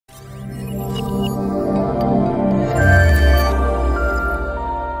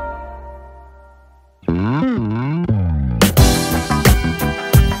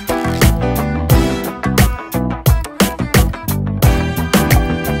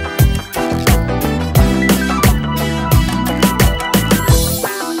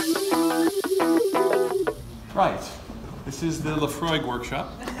is the Lefroy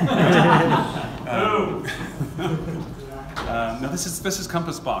workshop. No, this is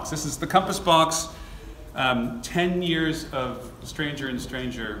Compass Box. This is the Compass Box 10 years of Stranger and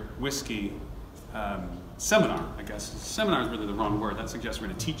Stranger whiskey seminar, I guess. Seminar is really the wrong word. That suggests we're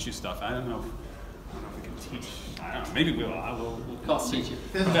going to teach you stuff. I don't know if we can teach. I don't know. Maybe we'll. Can't teach it.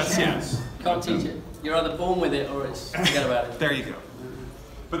 That's, yeah. Can't teach it. You're either born with it or it's forget about it. There you go.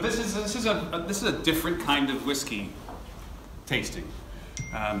 But this is a different kind of whiskey tasting.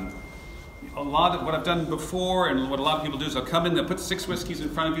 A lot of what I've done before, and what a lot of people do, is I'll come in, they'll put 6 whiskeys in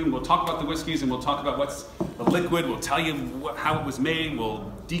front of you, and we'll talk about the whiskeys, and we'll talk about what's the liquid, we'll tell you how it was made,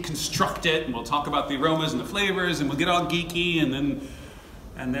 we'll deconstruct it, and we'll talk about the aromas and the flavors, and we'll get all geeky, and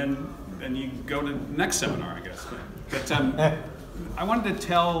then you go to the next seminar, I guess. But I wanted to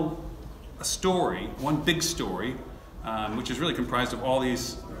tell a story, one big story, which is really comprised of all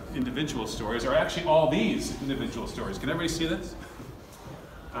these individual stories, or actually all these individual stories. Can everybody see this?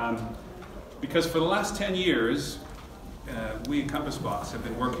 Because for the last 10 years, we at Compass Box have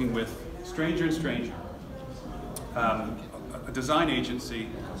been working with Stranger and Stranger, a design agency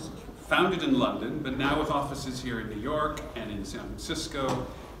founded in London, but now with offices here in New York and in San Francisco.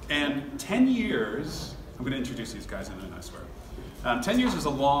 And 10 years, I'm going to introduce these guys in a minute, I swear. 10 years is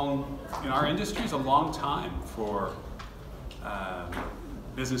in our industry, is a long time for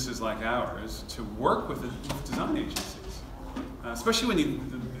businesses like ours to work with design agencies, especially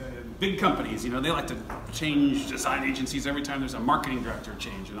when big companies, they like to change design agencies every time there's a marketing director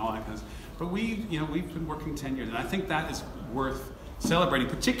change and all that kind of stuff. But we've been working 10 years, and I think that is worth celebrating,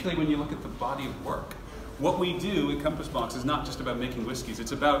 particularly when you look at the body of work. What we do at Compass Box is not just about making whiskeys,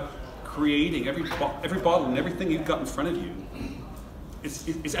 it's about creating every bottle and everything you've got in front of you.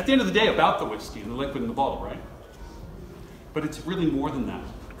 It's at the end of the day about the whiskey and the liquid in the bottle, right? But it's really more than that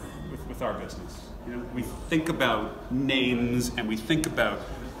with our business. We think about names, and we think about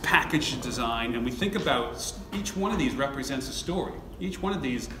package design, and we think about each one of these represents a story. Each one of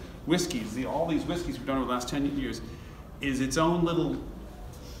these whiskeys, all these whiskeys we've done over the last 10 years, is its own little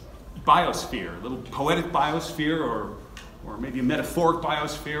biosphere, a little poetic biosphere, or maybe a metaphoric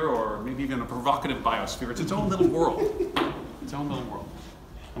biosphere, or maybe even a provocative biosphere. It's its own little world. Its own little world.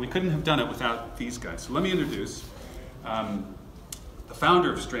 And we couldn't have done it without these guys. So let me introduce the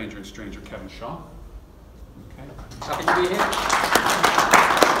founder of Stranger and Stranger, Kevin Shaw. Okay. Happy to be here.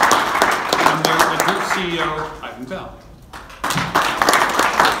 And the group CEO, Ivan Bell.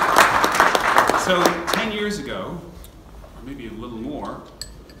 So 10 years ago, or maybe a little more,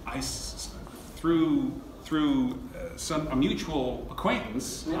 through a mutual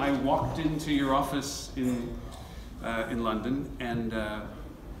acquaintance, I walked into your office in London, and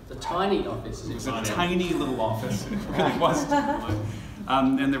the tiny office. It was a tiny little office. It really was.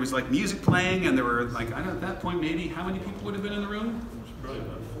 And there was like music playing, and there were like, I don't know, at that point maybe how many people would have been in the room? Probably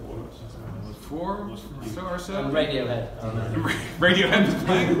about 4 or so. And Radiohead. Radiohead was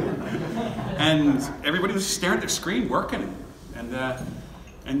playing, and everybody was staring at their screen, working, and I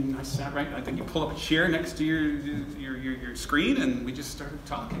sat right. I think you pull up a chair next to your screen, and we just started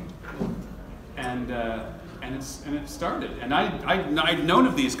talking, and it started. And I'd known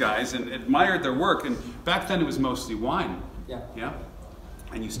of these guys and admired their work, and back then it was mostly wine. Yeah.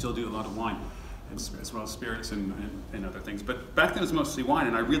 And you still do a lot of wine, as well as spirits and other things. But back then it was mostly wine,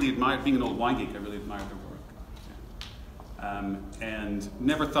 and I really admired, being an old wine geek, I really admired their work. And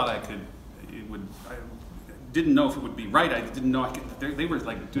never thought I didn't know if it would be right. I didn't know they were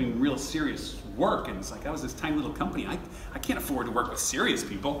like doing real serious work, and it's like, I was this tiny little company. I can't afford to work with serious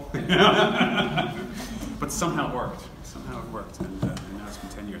people. But somehow it worked. Somehow it worked, and now it's been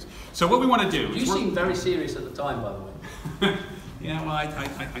 10 years. So what we want to do is... You seemed very serious at the time, by the way. Yeah, well,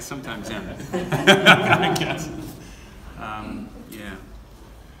 I sometimes am. I guess. Yeah.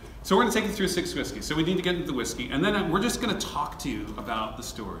 So we're going to take you through 6 whiskeys. So we need to get into the whiskey, and then we're just going to talk to you about the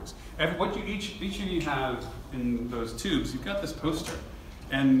stories. Each of you have in those tubes, you've got this poster,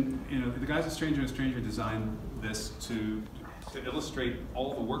 and the guys at Stranger and Stranger designed this to illustrate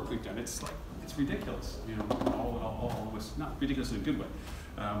all the work we've done. It's ridiculous, all the whiskeys, not ridiculous in a good way.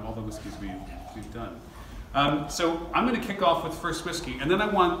 All the whiskeys we've done. So I'm going to kick off with first whiskey, and then I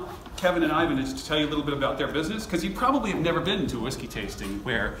want Kevin and Ivan to tell you a little bit about their business, because you probably have never been to a whiskey tasting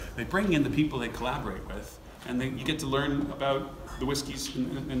where they bring in the people they collaborate with, and you get to learn about the whiskeys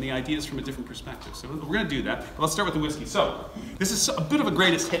and the ideas from a different perspective. So we're going to do that. But let's start with the whiskey. So this is a bit of a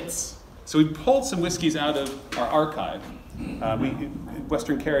greatest hits. So we pulled some whiskeys out of our archive.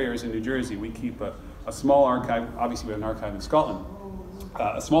 Western Carriers in New Jersey, we keep a small archive. Obviously we have an archive in Scotland.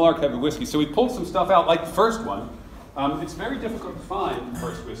 A small archive of whiskey. So we pulled some stuff out, like the first one. It's very difficult to find the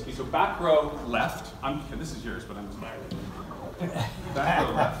first whiskey. So back row left. This is yours, but I'm just Back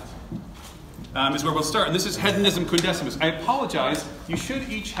row left. Is where we'll start. And this is Hedonism Quindecimus. I apologize. You should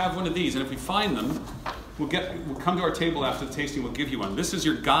each have one of these, and if we find them, we'll come to our table after the tasting. We'll give you one. This is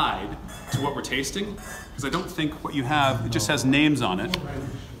your guide to what we're tasting, because I don't think what you have, it just has names on it.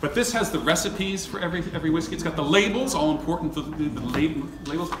 But this has the recipes for every whiskey. It's got the labels, all important, the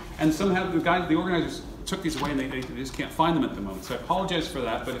labels. And somehow the organizers took these away, and they just can't find them at the moment. So I apologize for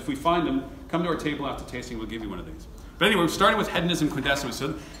that. But if we find them, come to our table after tasting. We'll give you one of these. But anyway, we're starting with Hedonism Quindecimus.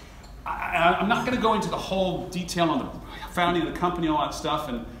 So I'm not going to go into the whole detail on the founding of the company, all that stuff,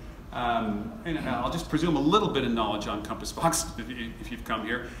 and I'll just presume a little bit of knowledge on Compass Box if you've come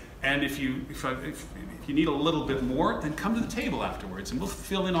here. And if you need a little bit more, then come to the table afterwards, and we'll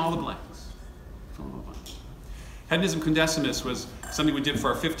fill in all the blanks. Hedonism Quindecimus was something we did for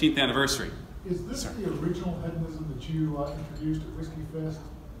our 15th anniversary. Is this the original hedonism that you introduced at Whisky Fest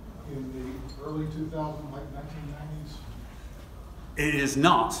in the early 2000s, like 1990s? It is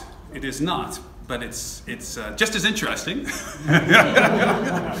not. It is not, but it's just as interesting.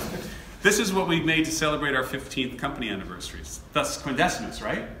 This is what we made to celebrate our 15th company anniversaries. Thus, Quindecimus,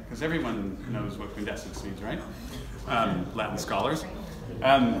 right? Because everyone knows what Quindecimus means, right? Latin scholars.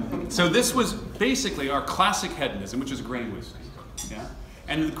 So this was basically our classic hedonism, which is grain whiskey. Yeah?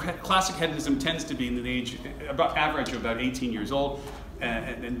 And the classic hedonism tends to be in an age, average of about 18 years old.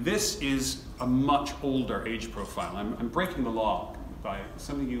 And this is a much older age profile. I'm breaking the law by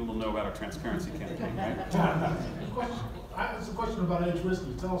something you will know about our transparency campaign, right? It's a question about age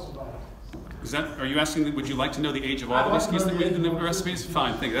whiskey. Tell us about it. Are you asking, would you like to know the age of all the whiskeys that we in the recipes?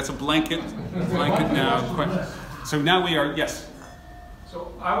 Fine, thank you. That's a blanket now. So now we are, yes?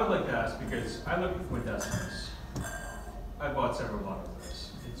 So I would like to ask, because I look at Quindecimus. I bought several bottles of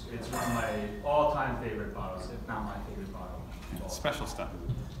this. It's one of my all-time favorite bottles, if not my favorite bottle. Special stuff.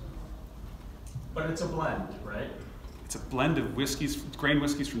 But it's a blend, right? It's a blend of whiskeys, grain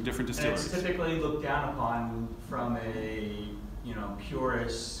whiskeys from different distilleries. And it's typically looked down upon from a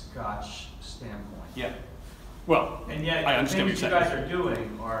purist Scotch standpoint. Yeah. Well, and yet I the understand things what you you're guys are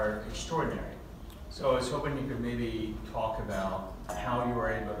doing are extraordinary. So I was hoping you could maybe talk about how you were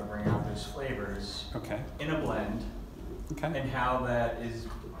able to bring out those flavors in a blend, and how that is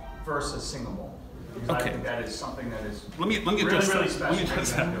versus single malt. Because I think that is something that is really special. Let me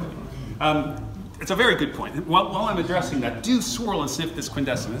address that. It's a very good point. While I'm addressing that, do swirl and sniff this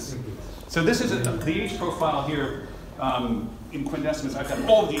Quindecimus. So this is the age profile here in Quindecimus. I've got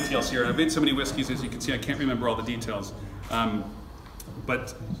all the details here. I've made so many whiskeys, as you can see, I can't remember all the details.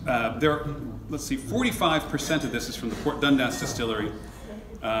 But let's see, 45% of this is from the Port Dundas distillery.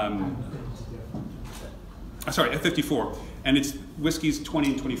 Sorry, 54. And it's whiskey's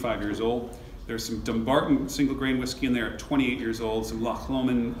 20 and 25 years old. There's some Dumbarton single grain whiskey in there at 28 years old, some Loch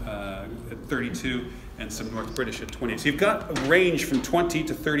Lomond at 32, and some North British at 28. So you've got a range from 20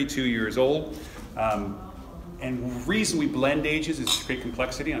 to 32 years old. And the reason we blend ages is to create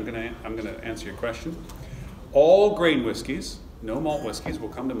complexity. I'm gonna answer your question. All grain whiskeys, no malt whiskeys, we'll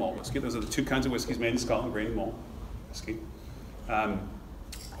come to malt whiskey. Those are the two kinds of whiskeys made in Scotland, grain and malt whiskey.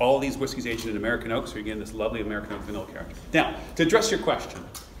 All these whiskeys aged in American oak, so you're getting this lovely American oak vanilla character. Now, to address your question,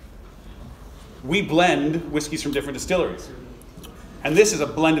 we blend whiskeys from different distilleries. And this is a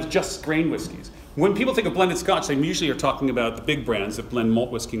blend of just grain whiskeys. When people think of blended Scotch, they usually are talking about the big brands that blend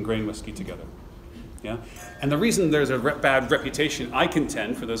malt whiskey and grain whiskey together. Yeah? And the reason there's a bad reputation, I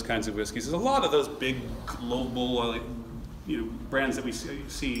contend, for those kinds of whiskeys is a lot of those big global brands that we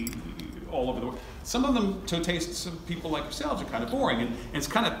see all over the world. Some of them, to taste of people like yourselves, are kind of boring, and it's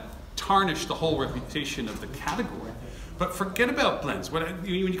kind of tarnished the whole reputation of the category. But forget about blends. When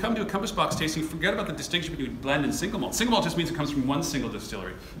you come to a Compass Box tasting, forget about the distinction between blend and single malt. Single malt just means it comes from one single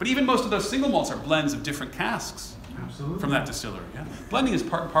distillery. But even most of those single malts are blends of different casks from that distillery. Yeah? Blending is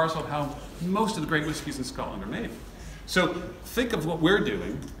part and parcel of how most of the great whiskies in Scotland are made. So think of what we're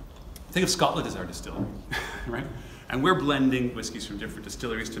doing. Think of Scotland as our distillery, right? And we're blending whiskeys from different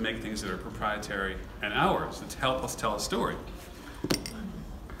distilleries to make things that are proprietary and ours, that help us tell a story.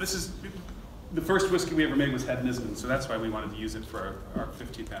 This is the first whiskey we ever made was Hedonism, so that's why we wanted to use it for our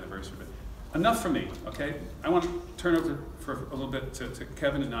 15th anniversary. But enough from me, okay? I want to turn over for a little bit to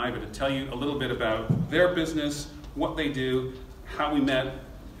Kevin and Iva to tell you a little bit about their business, what they do, how we met,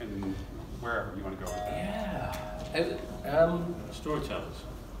 and wherever you want to go. Yeah. Storytellers.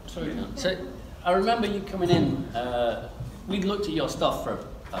 So I remember you coming in. We'd looked at your stuff for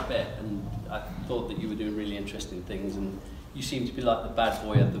a bit, and I thought that you were doing really interesting things, and you seemed to be like the bad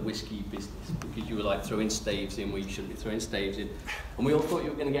boy of the whiskey business because you were like throwing staves in where you shouldn't be throwing staves in, and we all thought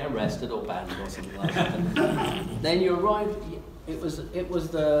you were going to get arrested or banned or something like that. And then you arrived. It was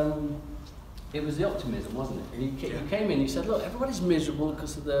the it was the optimism, wasn't it? And you came in, you said, look, everybody's miserable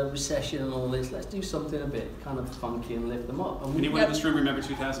because of the recession and all this. Let's do something a bit kind of funky and lift them up. And anyone in this room remember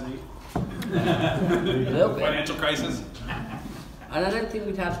 2008? A little bit. Financial crisis? And I don't think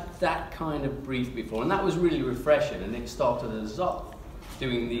we'd had that kind of brief before, and that was really refreshing, and it started us up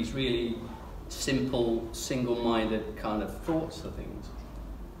doing these really simple, single-minded kind of thoughts of things.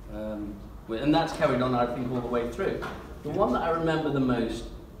 And that's carried on, I think, all the way through. The one that I remember the most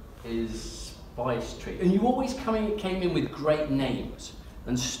is Spice Tree. And you always came in with great names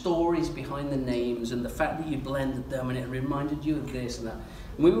and stories behind the names and the fact that you blended them and it reminded you of this and that.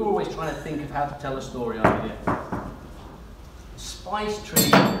 And we were always trying to think of how to tell a story on here. Spice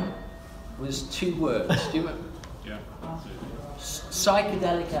Tree was 2 words. Do you remember? Yeah.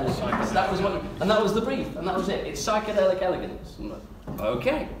 Psychedelic elegance. That was what, and that was the brief, and that was it. It's psychedelic elegance. I'm like,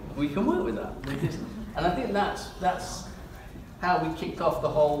 okay, we can work with that. And I think that's how we kicked off the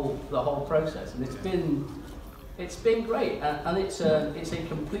whole process, and it's been great. And it's a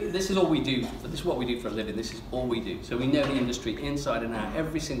complete. This is all we do. This is what we do for a living. This is all we do. So we know the industry inside and out.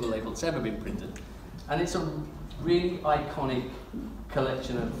 Every single label that's ever been printed, and it's a really iconic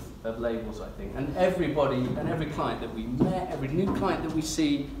collection of labels, I think. And everybody and every client that we met, every new client that we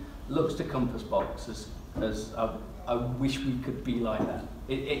see, looks to Compass Box as I wish we could be like that.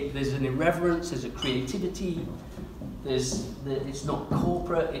 There's an irreverence, there's a creativity, it's not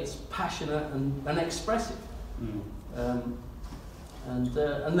corporate, it's passionate and expressive. And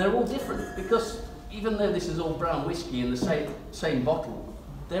they're all different, because even though this is all brown whiskey in the same bottle,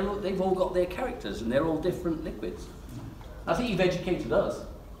 they've all got their characters and they're all different liquids. I think you've educated us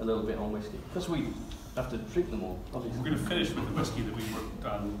a little bit on whiskey, because we have to drink them all, obviously. We're going to finish with the whiskey that we worked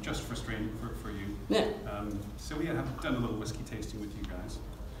on just for you. Yeah. So we have done a little whiskey tasting with you guys.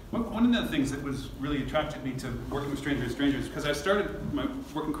 One of the things that was really attracted me to working with strangers, because I started my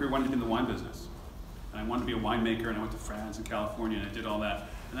working career wanting to be in the wine business. And I wanted to be a winemaker, and I went to France and California, and I did all that.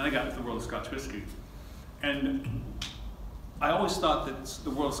 And then I got into the world of Scotch whiskey. And I always thought that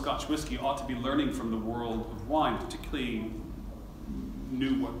the world of Scotch whiskey ought to be learning from the world of wine, particularly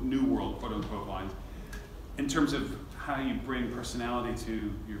new world, quote-unquote, wines, in terms of how you bring personality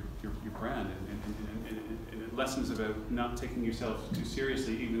to your brand, and lessons about not taking yourself too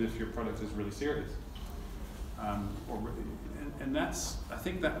seriously, even if your product is really serious. And that's, I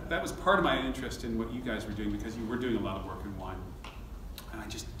think that was part of my interest in what you guys were doing, because you were doing a lot of work in wine. And I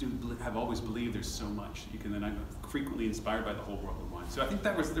just have always believed there's so much you can, and I'm frequently inspired by the whole world of wine. So I think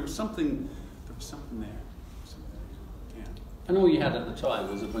there was something there. Yeah. And all you had at the time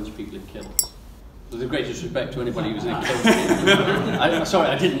was a bunch of people in kilts. With the greatest respect to anybody who was in a kilt. Sorry,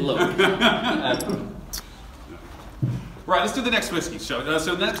 I didn't look. Right, let's do the next whiskey. So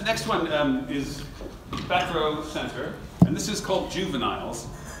the next one is back row center, and this is called Juveniles.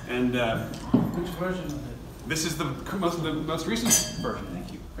 And which version of it? This is the most recent version.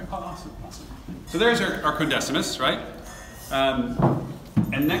 Thank you. Awesome. So there's our Condecimus, right?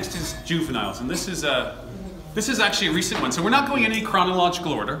 And next is Juveniles, and this is actually a recent one. So we're not going in any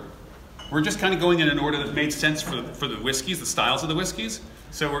chronological order. We're just kind of going in an order that made sense for the whiskeys, the styles of the whiskeys.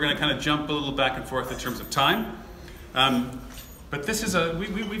 So we're going to kind of jump a little back and forth in terms of time. But this is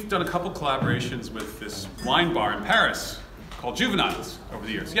we've done a couple collaborations with this wine bar in Paris called Juveniles over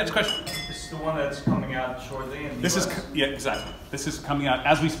the years. Yeah, it's a question. This is the one that's coming out shortly in the US? Yeah, exactly. This is coming out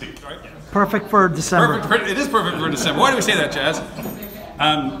as we speak, right? Yeah. Perfect for December. It is perfect for December. Why do we say that, Jazz?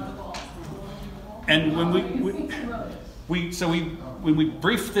 And when we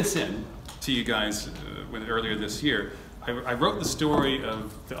briefed this in to you guys earlier this year, I wrote the story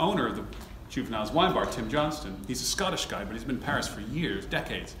of the owner of the Juveniles wine bar, Tim Johnston. He's a Scottish guy, but he's been in Paris for years,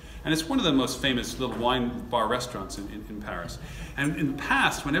 decades. And it's one of the most famous little wine bar restaurants in Paris. And in the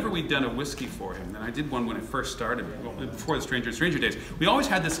past, whenever we'd done a whiskey for him, and I did one when I first started, before the Stranger days, we always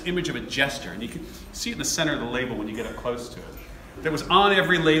had this image of a jester, and you can see it in the center of the label when you get up close to it. That was on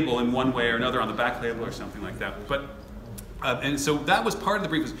every label in one way or another, on the back label or something like that. But and so that was part of the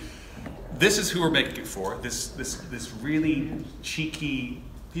brief. Was, this is who we're making it for. This really cheeky.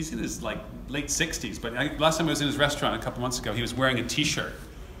 He's in his late 60s, but last time I was in his restaurant a couple months ago, he was wearing a T-shirt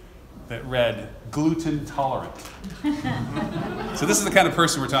that read "gluten tolerant." So this is the kind of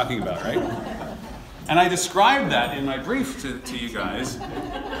person we're talking about, right? And I described that in my brief to you guys,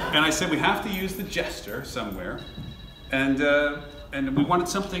 and I said we have to use the jester somewhere, and we wanted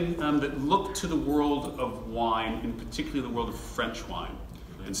something that looked to the world of wine, in particular the world of French wine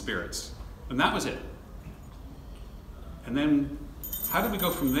and spirits, and that was it. And then, how did we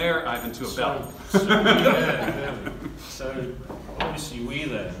go from there, Ivan, to a bell? So obviously we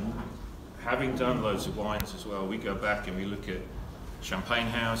then, having done loads of wines as well, we go back and we look at champagne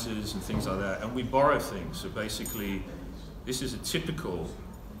houses and things like that, and we borrow things. So basically, this is a typical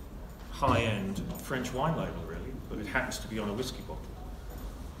high-end French wine label, really, but it happens to be on a whiskey bottle.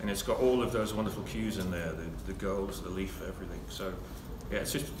 And it's got all of those wonderful cues in there, the goals, the leaf, everything. So, yeah,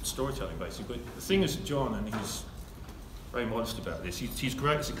 it's just storytelling, basically. But the thing is, John, and he's very modest about this, he's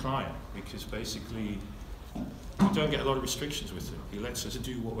great as a client, because basically, we don't get a lot of restrictions with him. He lets us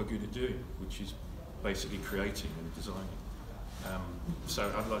do what we're good at doing, which is basically creating and designing.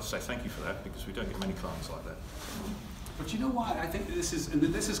 So I'd like to say thank you for that, because we don't get many clients like that. But you know what? I think this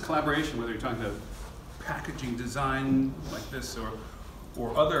is collaboration, whether you're talking about packaging design like this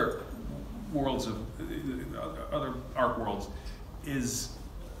or other worlds of other art worlds, is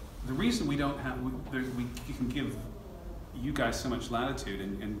the reason we don't have we can give you guys so much latitude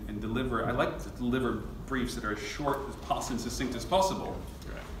and deliver. I like to deliver briefs that are as short as possible and succinct as possible.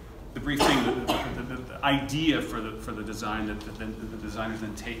 Right. The brief being the idea for the design that the designers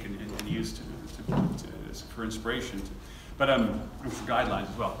then take and use for inspiration, but and for guidelines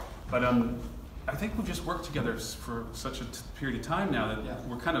as well. But I think we've just worked together for such a period of time now that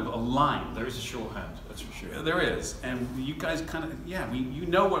we're kind of aligned. There is a shorthand, that's for sure. There is, and you guys kind of, you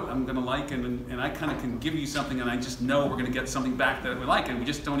know what I'm going to like, and I kind of can give you something, and I just know we're going to get something back that we like, and we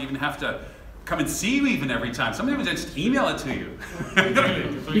just don't even have to come and see you even every time. Somebody would just email it to you.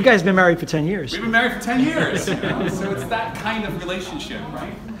 You guys have been married for 10 years. We've been married for 10 years, you know? So it's that kind of relationship,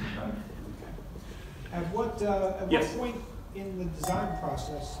 right? At what point in the design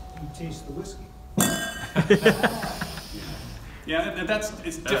process do you taste the whiskey? Yeah, and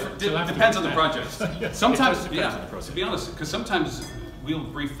it's different. It depends on the project. Sometimes, to be honest, because sometimes we'll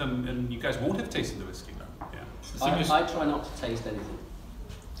brief them and you guys won't have tasted the whiskey. I try not to taste anything.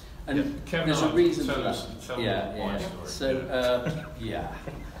 And there's a reason for that.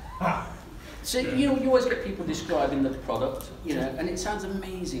 So, you know, you always get people describing the product, you know, and it sounds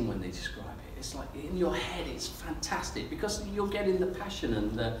amazing when they describe it. It's like, in your head, it's fantastic, because you're getting the passion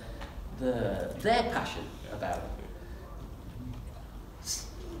and their passion about it.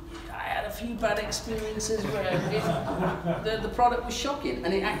 I had a few bad experiences where the product was shocking,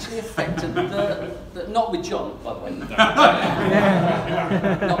 and it actually affected not with John, by the way.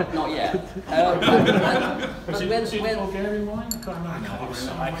 not yet. But Bulgarian wine?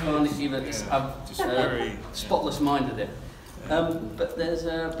 I can't even. I've spotless minded it. But there's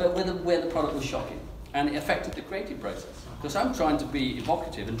where the product was shocking, and it affected the creative process. Because I'm trying to be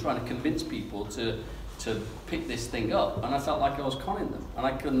evocative and trying to convince people to pick this thing up, and I felt like I was conning them, and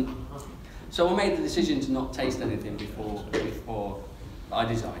I couldn't. So I made the decision to not taste anything before I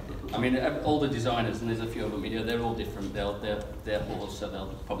designed it. I mean, all the designers, and there's a few of them here, they're all different. They're horse, so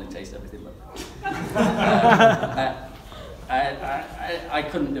they'll probably taste everything. But I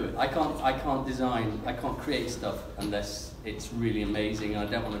couldn't do it. I can't design. I can't create stuff unless it's really amazing, and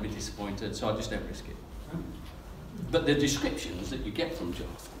I don't want to be disappointed. So I just don't risk it. But the descriptions that you get from John,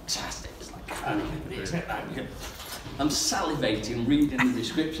 fantastic. It's like, I'm salivating reading the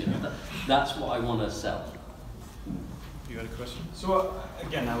description. That's what I want to sell. You had a question? So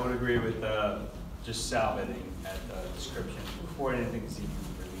again, I would agree with just salivating at the description before anything's even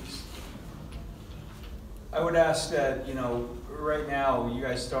released. I would ask that, you know, right now you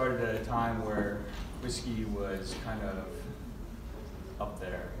guys started at a time where whiskey was kind of up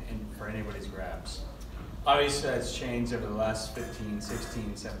there for anybody's grabs. Obviously, that's changed over the last 15,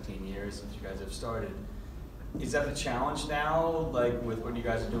 16, 17 years since you guys have started. Is that the challenge now, like with what you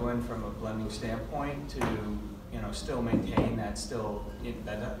guys are doing from a blending standpoint, to, you know, still maintain that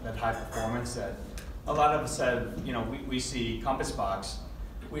that high performance that a lot of us have, you know, we see Compass Box,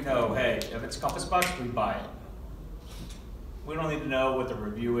 we know, hey, if it's Compass Box, we buy it. We don't need to know what the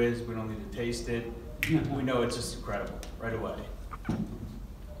review is, we don't need to taste it, we know it's just incredible right away.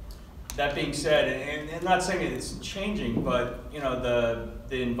 That being said, and not saying it's changing, but you know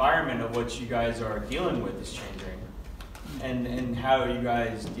the environment of what you guys are dealing with is changing, and how are you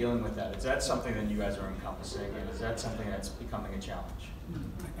guys dealing with that? Is that something that you guys are encompassing, and is that something that's becoming a challenge?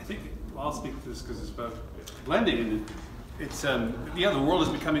 I think I'll speak to this because it's about blending, and it's the world is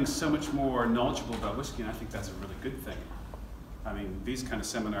becoming so much more knowledgeable about whiskey, and I think that's a really good thing. I mean, these kind of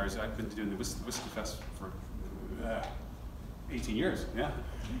seminars, I've been doing the Whisky Fest for 18 years,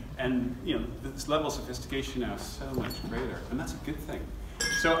 and you know, this level of sophistication now is so much greater, and that's a good thing.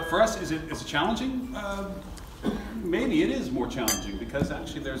 So for us, is it challenging? Maybe it is more challenging because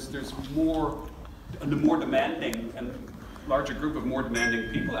actually there's a more demanding and larger group of more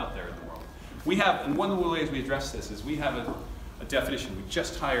demanding people out there in the world. We have, and one of the ways we address this is we have a definition. We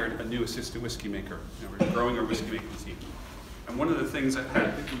just hired a new assistant whiskey maker. You know, we're growing our whiskey making team. And one of the things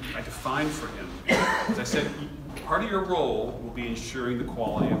I defined for him is I said, part of your role will be ensuring the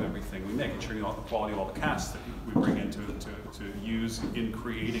quality of everything we make, ensuring all the quality of all the casks that we bring in to use in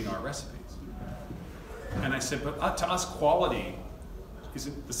creating our recipes. And I said, but to us, quality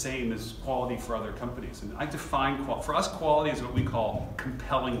isn't the same as quality for other companies. And I define for us, quality is what we call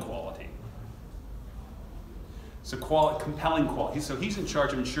compelling quality. So compelling quality. So he's in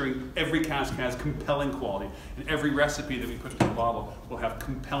charge of ensuring every cask has compelling quality, and every recipe that we put into the bottle will have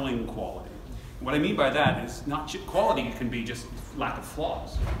compelling quality. And what I mean by that is not quality can be just lack of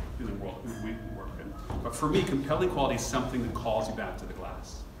flaws in the world we work in. But for me, compelling quality is something that calls you back to the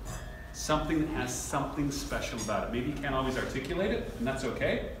glass. Something that has something special about it. Maybe you can't always articulate it, and that's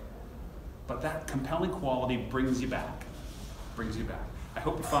okay. But that compelling quality brings you back. Brings you back. I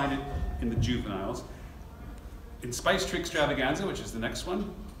hope you find it in the juveniles. In Spice Tree Extravaganza, which is the next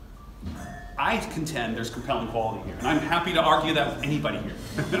one, I contend there's compelling quality here. And I'm happy to argue that with anybody here.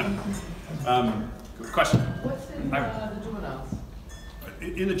 Question? What's in the juveniles?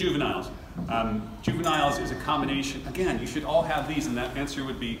 In the juveniles. Juveniles is a combination, again, you should all have these and that answer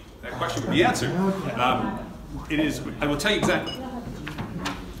would be, that question would be answered. It is, I will tell you exactly.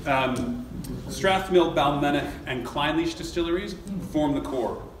 Strathmill, Balmenic, and Clynelish distilleries form the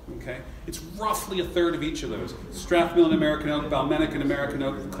core. Okay, it's roughly a third of each of those. Strathmill and American Oak, Balmenic and American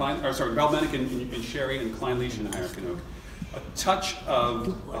Oak, Balmenic and Sherry, and Clynelish and American Oak. A touch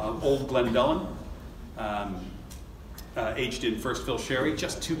of Old Glendullan, aged in first fill sherry,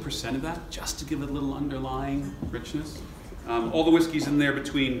 just 2% of that, just to give it a little underlying richness. All the whiskeys in there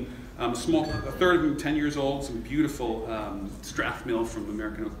between a third of them 10 years old, some beautiful Strathmill from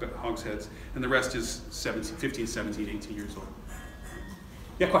American Oak hogsheads, and the rest is 15, 17, 18 years old.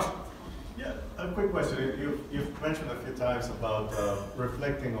 Yeah, question? Yeah, a quick question. You've mentioned a few times about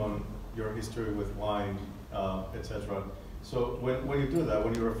reflecting on your history with wine, etc. So when you do that,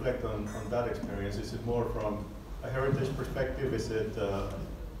 when you reflect on that experience, is it more from a heritage perspective? Is it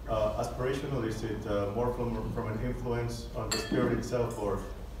aspirational? Is it more from an influence on the spirit itself? Or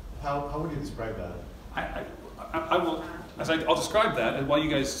how would you describe that? I will, I'll describe that, and while you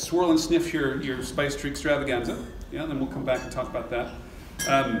guys swirl and sniff your Spice Tree Extravaganza, yeah, then we'll come back and talk about that.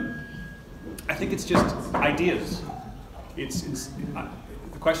 I think it's just ideas.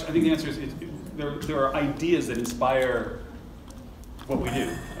 The question. I think the answer is there are ideas that inspire what we do,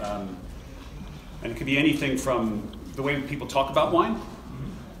 and it could be anything from the way people talk about wine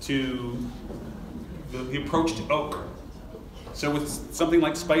to the approach to oak. So with something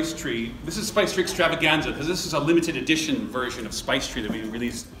like Spice Tree, this is Spice Tree Extravaganza because this is a limited edition version of Spice Tree that we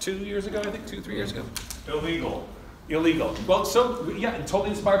released 2 years ago, I think, 2 or 3 years ago. Illegal. Well, so, yeah,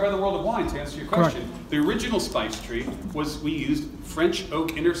 totally inspired by the world of wine, to answer your question. Correct. The original Spice Tree we used French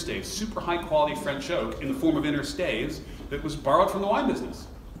oak interstaves, super high quality French oak in the form of interstaves that was borrowed from the wine business.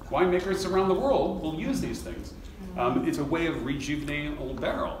 Winemakers around the world will use these things. It's a way of rejuvenating an old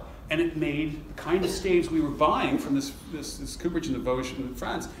barrel. And it made the kind of staves we were buying from this cooperage in the Vosges in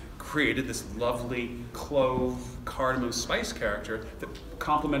France, created this lovely clove, cardamom spice character that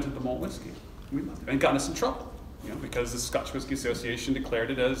complemented the malt whiskey. And got us in trouble. Because the Scotch Whisky Association declared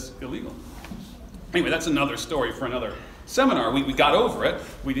it as illegal. Anyway, that's another story for another seminar. We got over it.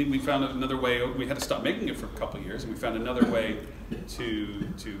 We found another way. We had to stop making it for a couple of years, and we found another way to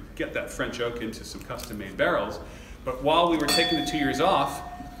get that French oak into some custom-made barrels. But while we were taking the 2 years off,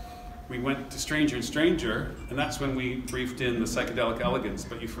 we went to Stranger and Stranger, and that's when we briefed in the psychedelic elegance.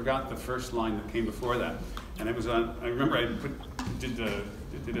 But you forgot the first line that came before that, and it was on. I remember I did a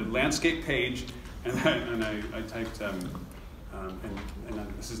landscape page. And I typed, and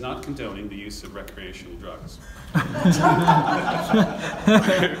this is not condoning the use of recreational drugs. I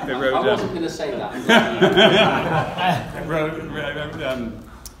wasn't going to say that.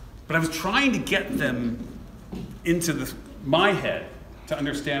 But I was trying to get them into my head to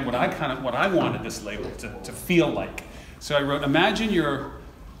understand what I wanted this label to feel like. So I wrote, imagine you're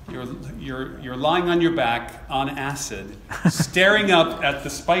lying on your back on acid, staring up at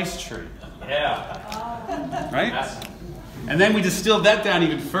the spice tree. Yeah. Right? And then we distilled that down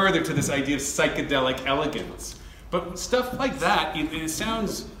even further to this idea of psychedelic elegance. But stuff like that, it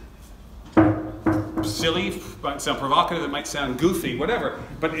sounds silly, it might sound provocative, it might sound goofy, whatever,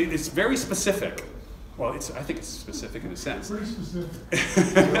 but it's very specific. Well, I think it's specific in a sense. Pretty specific.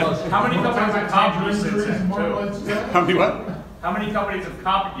 How many companies have copied you since then, too? How many what? How many companies have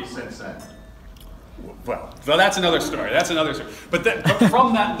copied you since then? Well, that's another story. But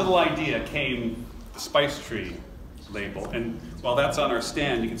from that little idea came the Spice Tree label. And while that's on our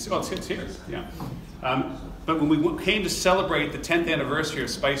stand, you can see, it's here. Yeah. But when we came to celebrate the 10th anniversary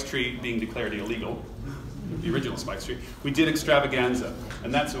of Spice Tree being declared illegal, the original Spice Tree, we did Extravaganza.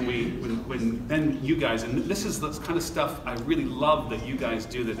 And that's when then you guys, and this is the kind of stuff I really love that you guys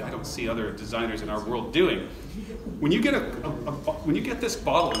do that I don't see other designers in our world doing. When you get when you get this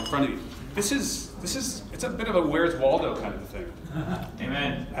bottle in front of you, it's a bit of a Where's Waldo kind of a thing.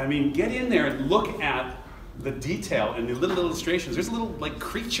 Amen. I mean, get in there and look at the detail and the little illustrations. There's little like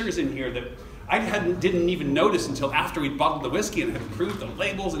creatures in here that I didn't even notice until after we bottled the whiskey and had approved the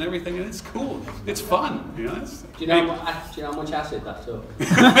labels and everything, and it's cool. It's fun. You know, do you know how much acid that took?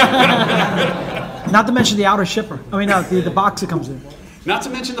 Not to mention the outer shipper. I mean, the box it comes in. Not to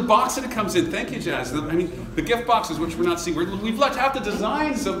mention the box that it comes in. Thank you, Jazz. I mean, the gift boxes, which we're not seeing. We've left half the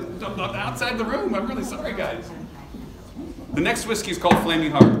designs outside the room. I'm really sorry, guys. The next whiskey is called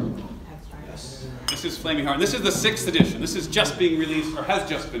Flaming Heart. This is Flaming Heart. This is the 6th edition. This is just being released, or has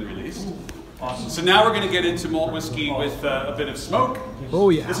just been released. Awesome. So now we're going to get into malt whiskey with a bit of smoke. Oh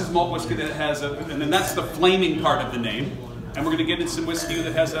yeah. This is malt whiskey that has and then that's the flaming part of the name. And we're going to get into some whiskey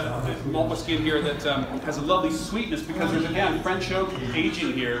that has a malt whiskey in here that has a lovely sweetness because there's again French oak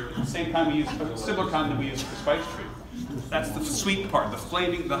aging here. At the same time we use a similar kind that we use for spice tree. That's the sweet part, the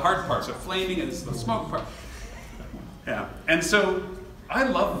flaming, the hard part. So flaming and it's the smoke part. Yeah. And so I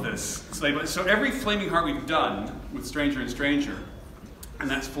love this label. So every Flaming Heart we've done with Stranger and Stranger, and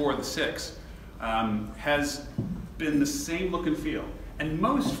that's 4 of the 6. Has been the same look and feel. And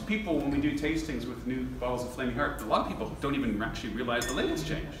most people, when we do tastings with new bottles of Flaming Heart, a lot of people don't even actually realize the label's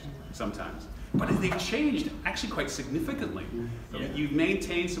changed sometimes. But they've changed actually quite significantly. Yeah. You've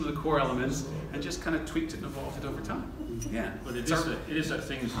maintained some of the core elements and just kind of tweaked it and evolved it over time. Yeah. But it is that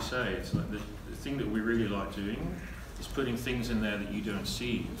thing, as you say, it's like the thing that we really like doing is putting things in there that you don't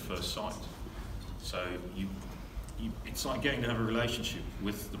see at first sight. So it's like getting to have a relationship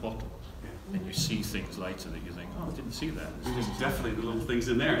with the bottle. And you see things later that you think, oh, I didn't see that. There's definitely the little things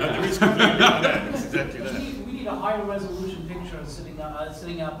in there. No, there is completely there. It's exactly that. We need a higher resolution picture sitting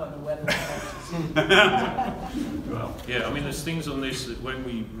up on the weather. Well, yeah, I mean, there's things on this that when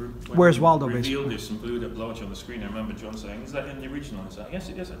we revealed this and blew it up large on the screen, I remember John saying, is that in the original? I was like, yes,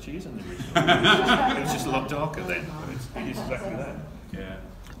 it is actually in the original. It was just a lot darker then, but it is exactly that. Yeah.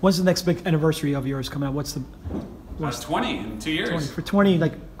 When's the next big anniversary of yours coming out? What's the... 20 in 2 years. 20. For 20,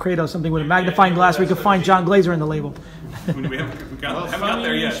 like, create something with a magnifying glass where you can find John Glaser in the label. We haven't got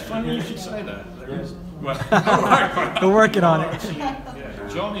there yet. Funny you should say that. We're working on it. Yeah.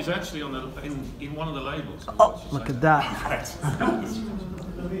 John is actually on in one of the labels. Oh, look at that.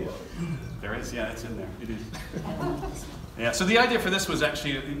 There is, yeah, it's in there. It is. Yeah, so the idea for this was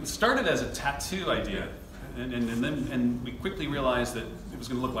actually, it started as a tattoo idea, and we quickly realized that it was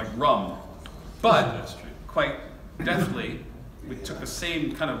going to look like rum. But quite deftly, we took the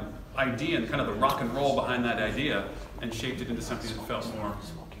same kind of idea and kind of the rock and roll behind that idea and shaped it into something that felt more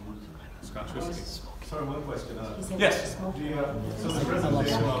Scotch whiskey. Sorry, one question. Yes. So the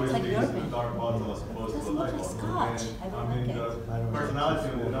presentation obviously is a dark bottle as opposed to a light bottle. And I mean, the personality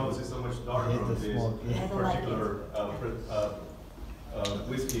of the nose is so much darker on this particular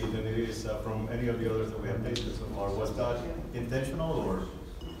whiskey than it is from any of the others that we have tasted so far. Was that intentional or?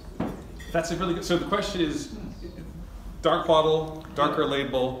 That's a really good, so the question is, dark bottle, darker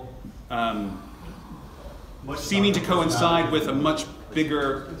label, seeming to coincide with a much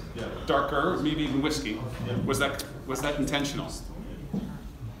bigger, darker, maybe even whiskey. Was that intentional?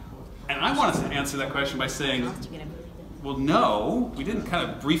 And I wanted to answer that question by saying, well, no, we didn't kind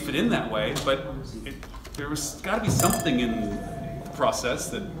of brief it in that way, but there was got to be something in the process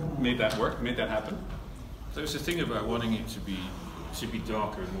that made that work, made that happen. There's a thing about wanting it to be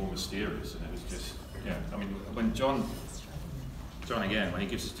darker and more mysterious, and it was just, yeah. I mean, when John again, when he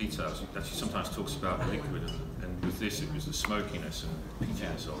gives us details, he actually sometimes talks about the liquid, and with this it was the smokiness and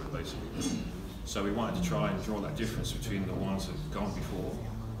peatiness of it, basically. So we wanted to try and draw that difference between the ones that had gone before.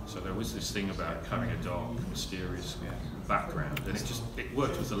 So there was this thing about having a dark, mysterious background, and it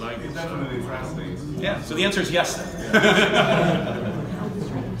worked with the label. It definitely translates. Yeah, so the answer is yes.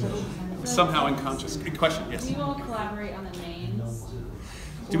 Somehow unconscious. Good question, yes. Do you all collaborate on the names?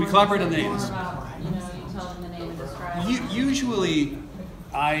 Do we collaborate on names? More about, you tell them the name and describe. Usually,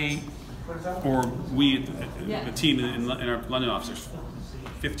 or we, the team in our London office, there's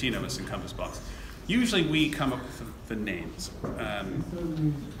 15 of us in Compass Box. Usually we come up with the names.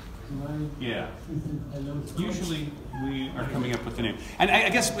 Yeah. Usually we are coming up with the name. And I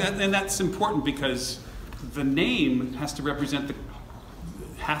guess and that's important because the name has to represent the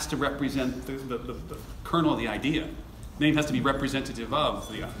kernel of the idea. The name has to be representative of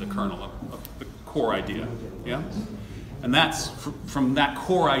the kernel of the core idea. Yeah. And that's, from that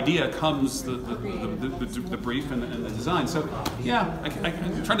core idea comes the brief and the design. So yeah,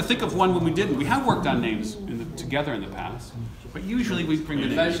 I'm trying to think of one when we didn't. We have worked on names together in the past, but usually we bring the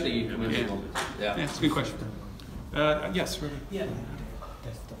names. Eventually you come in. Yeah, it's a good question. Yes, Ruben. Yeah.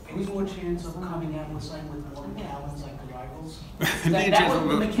 Any more chance of coming out with something with more Macallans like the Rivals?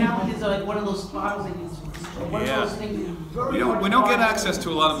 Macallan is like one of those bottles that is one of those things. We don't get access to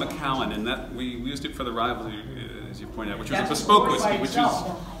a lot of Macallan, and that we used it for the Rivals, as you pointed out, which was a bespoke whiskey,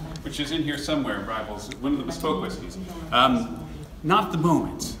 which is in here somewhere. Rivals, one of the bespoke whiskeys. Not at the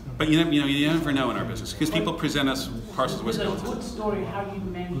moment, but you never know in our business because people present us parcels of whiskey. There's a good story how you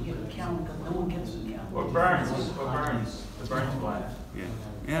manage to get Macallan because no one gets Macallan. What burns? The burns blend.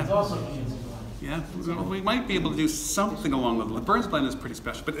 Yeah. It's also yeah, we might be able to do something along with the Burns blend is pretty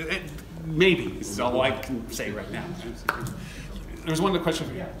special, but maybe is all I can say right now. There was one other question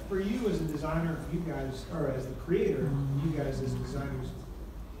for you. Yeah, for you as a designer, you guys, or as the creator, you guys as designers,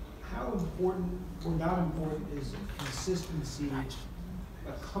 how important or not important is consistency,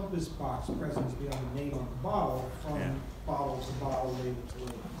 a Compass Box presence beyond the name on the bottle from bottle to bottle, label to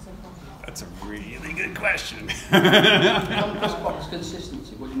label? That's a really good question. Compass Box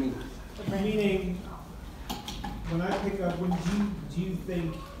consistency, what do you mean? Meaning, when I pick up, do you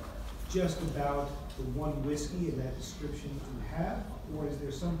think just about the one whiskey and that description you have, or is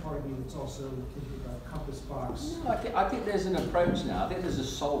there some part of you that's also thinking about Compass Box? No, I think there's an approach now. I think there's a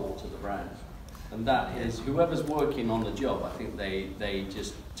soul to the brand, and that is whoever's working on the job. I think they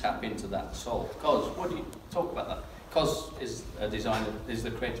just tap into that soul. Because what do you talk about that? Because is a designer, is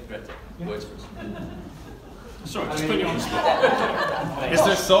the creative director, works for us. Sorry, just put you on the spot. Is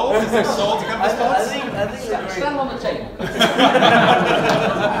there soul? Is there soul to Compass Box? I think stand on the table.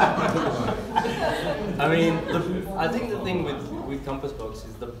 I mean, I think the thing with Compass Box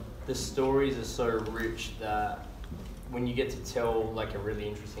is the stories are so rich that when you get to tell like a really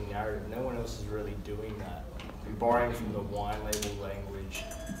interesting narrative, no one else is really doing that. And borrowing from the wine label language,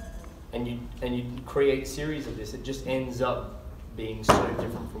 and you create series of this, it just ends up being so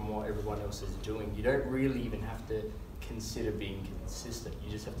different from what everyone else is doing. You don't really even have to consider being consistent. You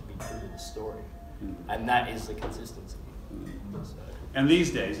just have to be true to the story, and that is the consistency. So. And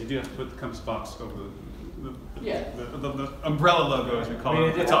these days, you do have to put the Compass Box over the umbrella logo, as we call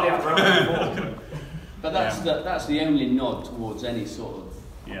it, at the top. But that's the only nod towards any sort of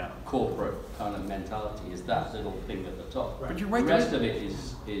corporate kind of mentality, is that little thing at the top. But you're right. The rest of it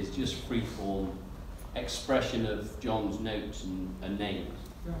is just free form expression of John's notes and names.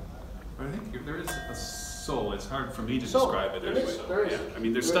 But I think there is a soul. It's hard for me to describe it. I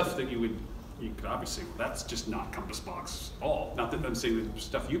mean, there's stuff that you could obviously, that's just not Compass Box at all. Not that I'm saying the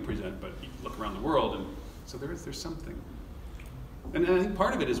stuff you present, but you look around the world, and so there's something. And I think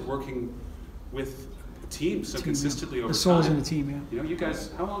part of it is working with a team so consistently over time. The soul's in the team, yeah. You know, you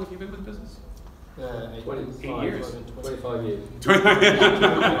guys, how long have you been with the business? 8 years. 25 years.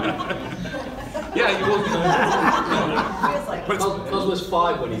 Yeah, you will. Feels like Cos was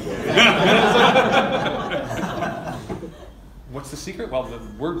 5 when he joined. What's the secret? Well,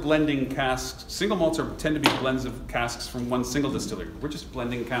 we're blending casks. Single malts tend to be blends of casks from one single distillery. We're just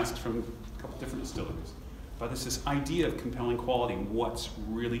blending casks from a couple different distilleries. But there's this idea of compelling quality, what's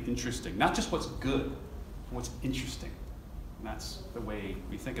really interesting. Not just what's good, but what's interesting. And that's the way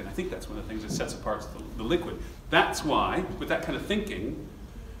we think. And I think that's one of the things that sets apart the liquid. That's why, with that kind of thinking,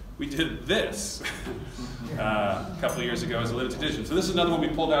 we did this a couple of years ago as a limited edition. So this is another one we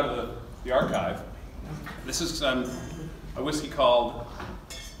pulled out of the archive. This is a whiskey called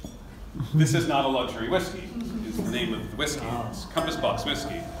This Is Not a Luxury Whiskey, is the name of the whiskey. It's Compass Box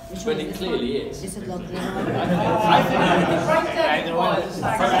Whisky. Which it clearly is. Is it luxury? I think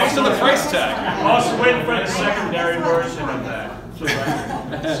most of the price tag. Also waiting for the secondary version of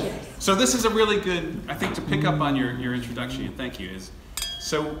that. So this is a really good, I think, to pick up on your introduction, and thank you, is,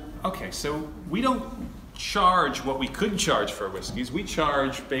 so we don't charge what we could charge for whiskeys. We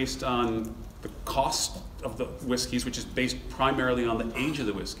charge based on the cost of the whiskeys, which is based primarily on the age of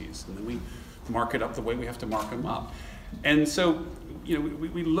the whiskeys, and then we mark it up the way we have to mark them up. And so, you know,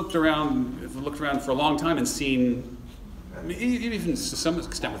 we looked around for a long time and seen, even to some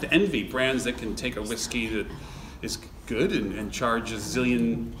extent with envy, brands that can take a whiskey that is good and charge $1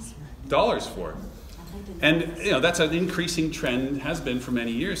 zillion for it. And you know, that's an increasing trend, has been for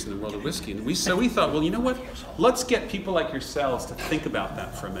many years in the world of whiskey. And so we thought, well, you know what? Let's get people like yourselves to think about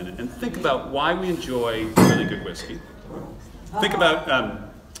that for a minute and think about why we enjoy really good whiskey. Think about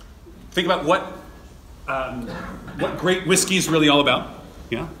what great whiskey is really all about.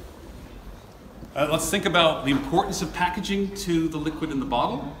 Yeah. Let's think about the importance of packaging to the liquid in the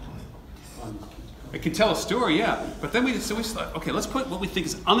bottle. It can tell a story, yeah. But then we thought, okay, let's put what we think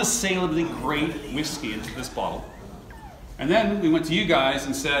is unassailably great whiskey into this bottle. And then we went to you guys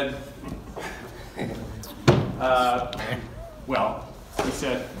and said, well,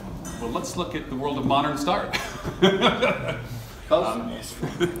 let's look at the world of modern start.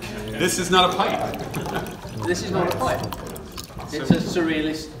 This is not a pipe. This is not a pipe. It's a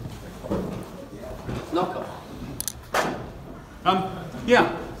surrealist knockoff.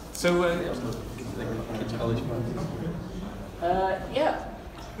 Yeah. So, yeah.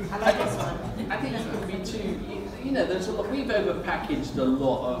 I like this one. I think it would be too. You know, there's a lot. We've overpackaged a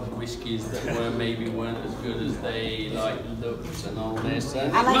lot of whiskies that weren't as good as they looked and all this.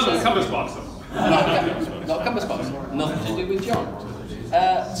 And no, Compass Box. Not Compass Box. Nothing to do with John.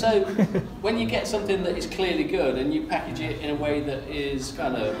 So when you get something that is clearly good and you package it in a way that is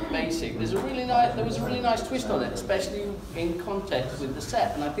kind of basic, there was a really nice twist on it, especially in context with the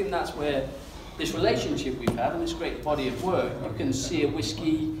set. And I think that's where this relationship we've had and this great body of work, you can see a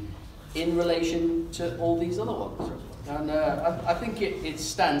whiskey in relation to all these other ones. And I think it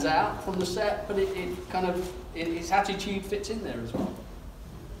stands out from the set, but its attitude fits in there as well.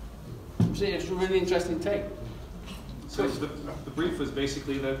 So it's a really interesting take. So the brief was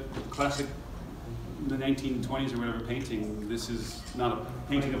basically the classic, the 1920s or whatever painting. This is not a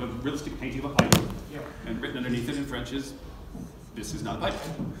painting of a realistic painting of a pipe, and written underneath it in French is, "This is not a pipe."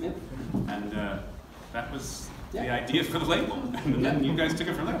 Yep. And that was the idea for the label, and then you guys took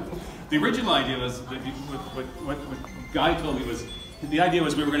it from there. The original idea was that what Guy told me was the idea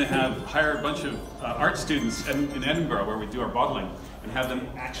was we were going to hire a bunch of art students in Edinburgh where we do our bottling, and have them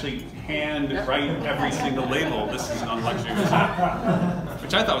actually hand write every single label. This is on luxury,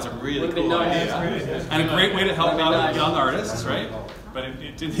 which I thought was a really cool idea, and a great way to help out young artists, right? But in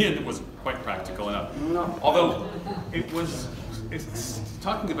the end, it was quite practical enough. Although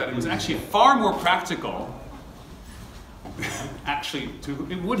talking about it, was actually far more practical.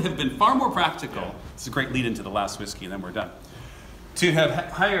 It would have been far more practical. It's a great lead into the last whiskey, and then we're done. To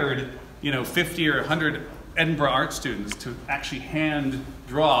have hired, 50 or 100 Edinburgh art students to actually hand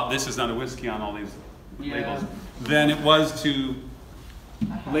draw, this is not a whiskey on all these labels, than it was to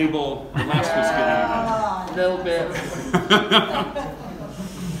label the last whiskey. A little bit.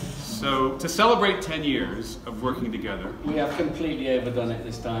 So to celebrate 10 years of working together. We have completely overdone it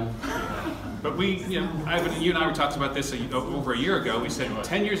this time. But you and I were talking about this over a year ago. We said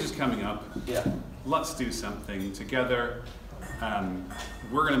 10 years is coming up. Yeah. Let's do something together.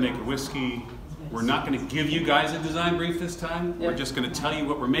 We're going to make a whiskey. We're not going to give you guys a design brief this time. We're just going to tell you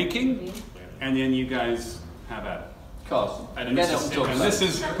what we're making, and then you guys have at it. And this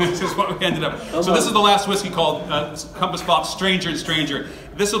is what we ended up. So this is the last whiskey called Compass Box Stranger and Stranger.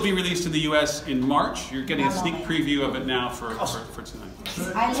 This will be released in the U.S. in March. You're getting a sneak preview of it now for tonight.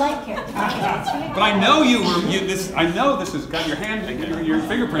 I like it. But I know I know this has got your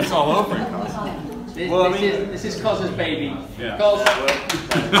fingerprints all over it. This is Cos's baby. Yeah. Cos.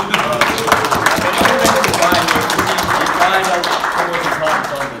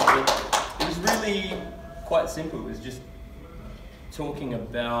 It was really quite simple. It was just talking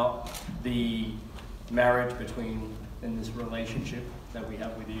about the marriage in this relationship that we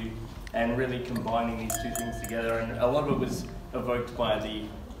have with you, and really combining these two things together. And a lot of it was evoked by the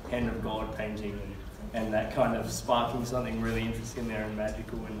Hand of God painting, and that kind of sparking something really interesting there and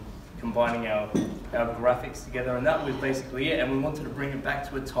magical, and combining our graphics together. And that was basically it. And we wanted to bring it back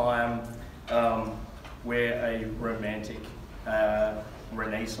to a time where a romantic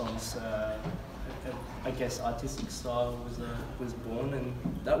Renaissance, I guess, artistic style was born, and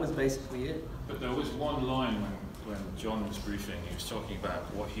that was basically it. But there was one line when John was briefing. He was talking about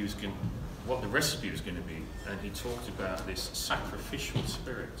what the recipe was going to be, and he talked about this sacrificial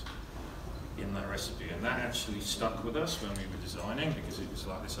spirit in that recipe, and that actually stuck with us when we were designing, because it was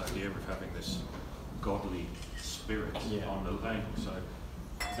like this idea of having this godly spirit on the label. So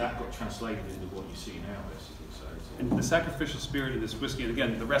that got translated into what you see now, basically. And the sacrificial spirit of this whiskey, and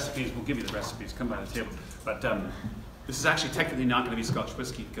again, the recipes, we'll give you the recipes, come by the table. But this is actually technically not going to be Scotch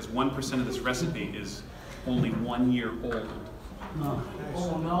whiskey, because 1% of this recipe is only 1 year old.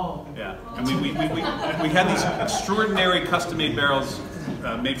 Oh no. Yeah, and we had these extraordinary custom-made barrels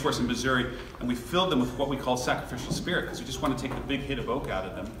made for us in Missouri, and we filled them with what we call sacrificial spirit, because we just want to take the big hit of oak out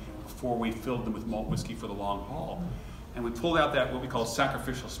of them before we filled them with malt whiskey for the long haul. And we pulled out that what we call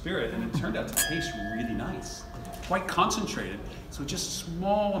sacrificial spirit, and it turned out to taste really nice, quite concentrated. So just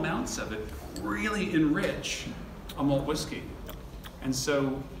small amounts of it really enrich a malt whiskey. And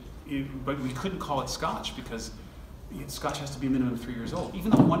so, but we couldn't call it Scotch because Scotch has to be a minimum of 3 years old,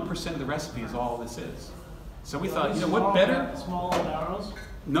 even though 1% of the recipe is all this is. So we thought, what better? Small barrels?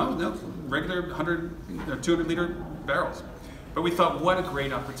 No, regular 100 or 200 liter barrels. But we thought, what a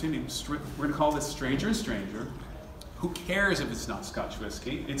great opportunity. We're going to call this Stranger and Stranger. Who cares if it's not Scotch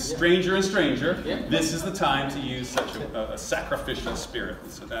whiskey? It's Stranger and Stranger. Yeah. This is the time to use such a sacrificial spirit.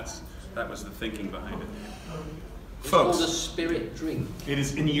 So that was the thinking behind it. It's Folks, called a spirit drink. it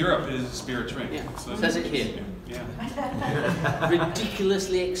is in Europe. It is a spirit drink. Yeah. So Says it here. Yeah.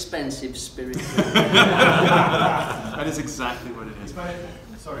 Ridiculously expensive spirit drink. That is exactly what it is.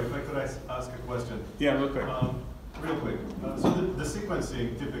 Sorry, if I could ask a question. Yeah, real quick. Real quick. So the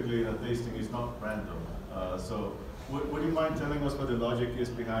sequencing typically in a tasting is not random. So would you mind telling us what the logic is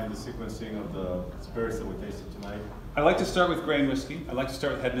behind the sequencing of the spirits that we tasted tonight? I like to start with grain whiskey. I like to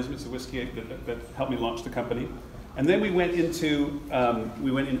start with hedonism. It's a whiskey that helped me launch the company. And then we went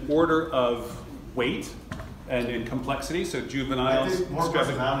in order of weight and in complexity, so juveniles. I think more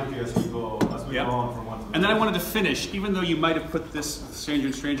personality as we go on from one to the And then I wanted to finish, even though you might have put this Stranger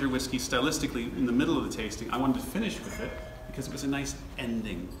and Stranger whiskey stylistically in the middle of the tasting, I wanted to finish with it because it was a nice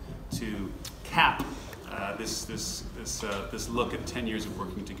ending to cap this look at 10 years of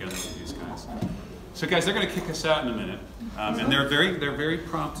working together with these guys. So guys, they're going to kick us out in a minute, and they're very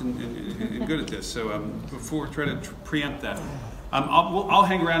prompt and good at this. So before we try to preempt that, I'll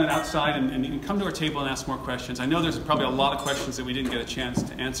hang around outside and come to our table and ask more questions. I know there's probably a lot of questions that we didn't get a chance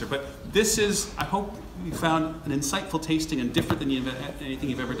to answer, but this is, I hope you found an insightful tasting and different than anything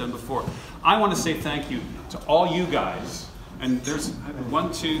you've ever done before. I want to say thank you to all you guys. And there's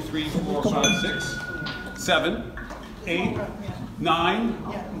 1, 2, 3, 4, 5, 6, 7, 8, 9,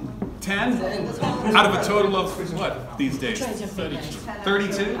 10, out of a total of what these days?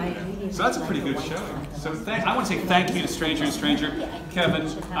 32? So that's a pretty good showing. So I want to say thank you to Stranger and Stranger. Kevin,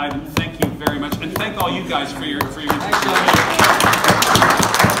 Ivan, thank you very much. And thank all you guys for your interest.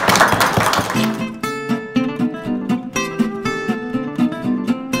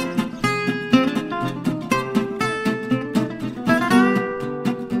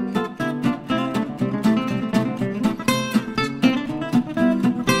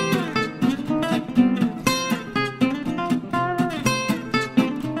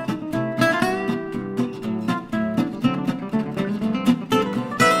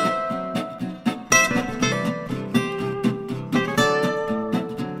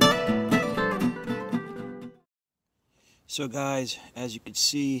 So guys, as you can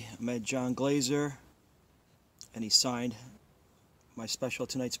see, I met John Glaser and he signed my special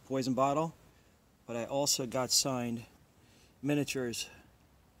tonight's poison bottle, but I also got signed miniatures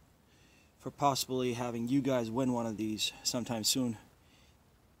for possibly having you guys win one of these sometime soon.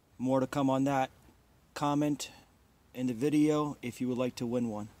 More to come on that. Comment in the video if you would like to win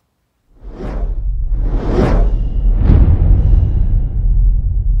one.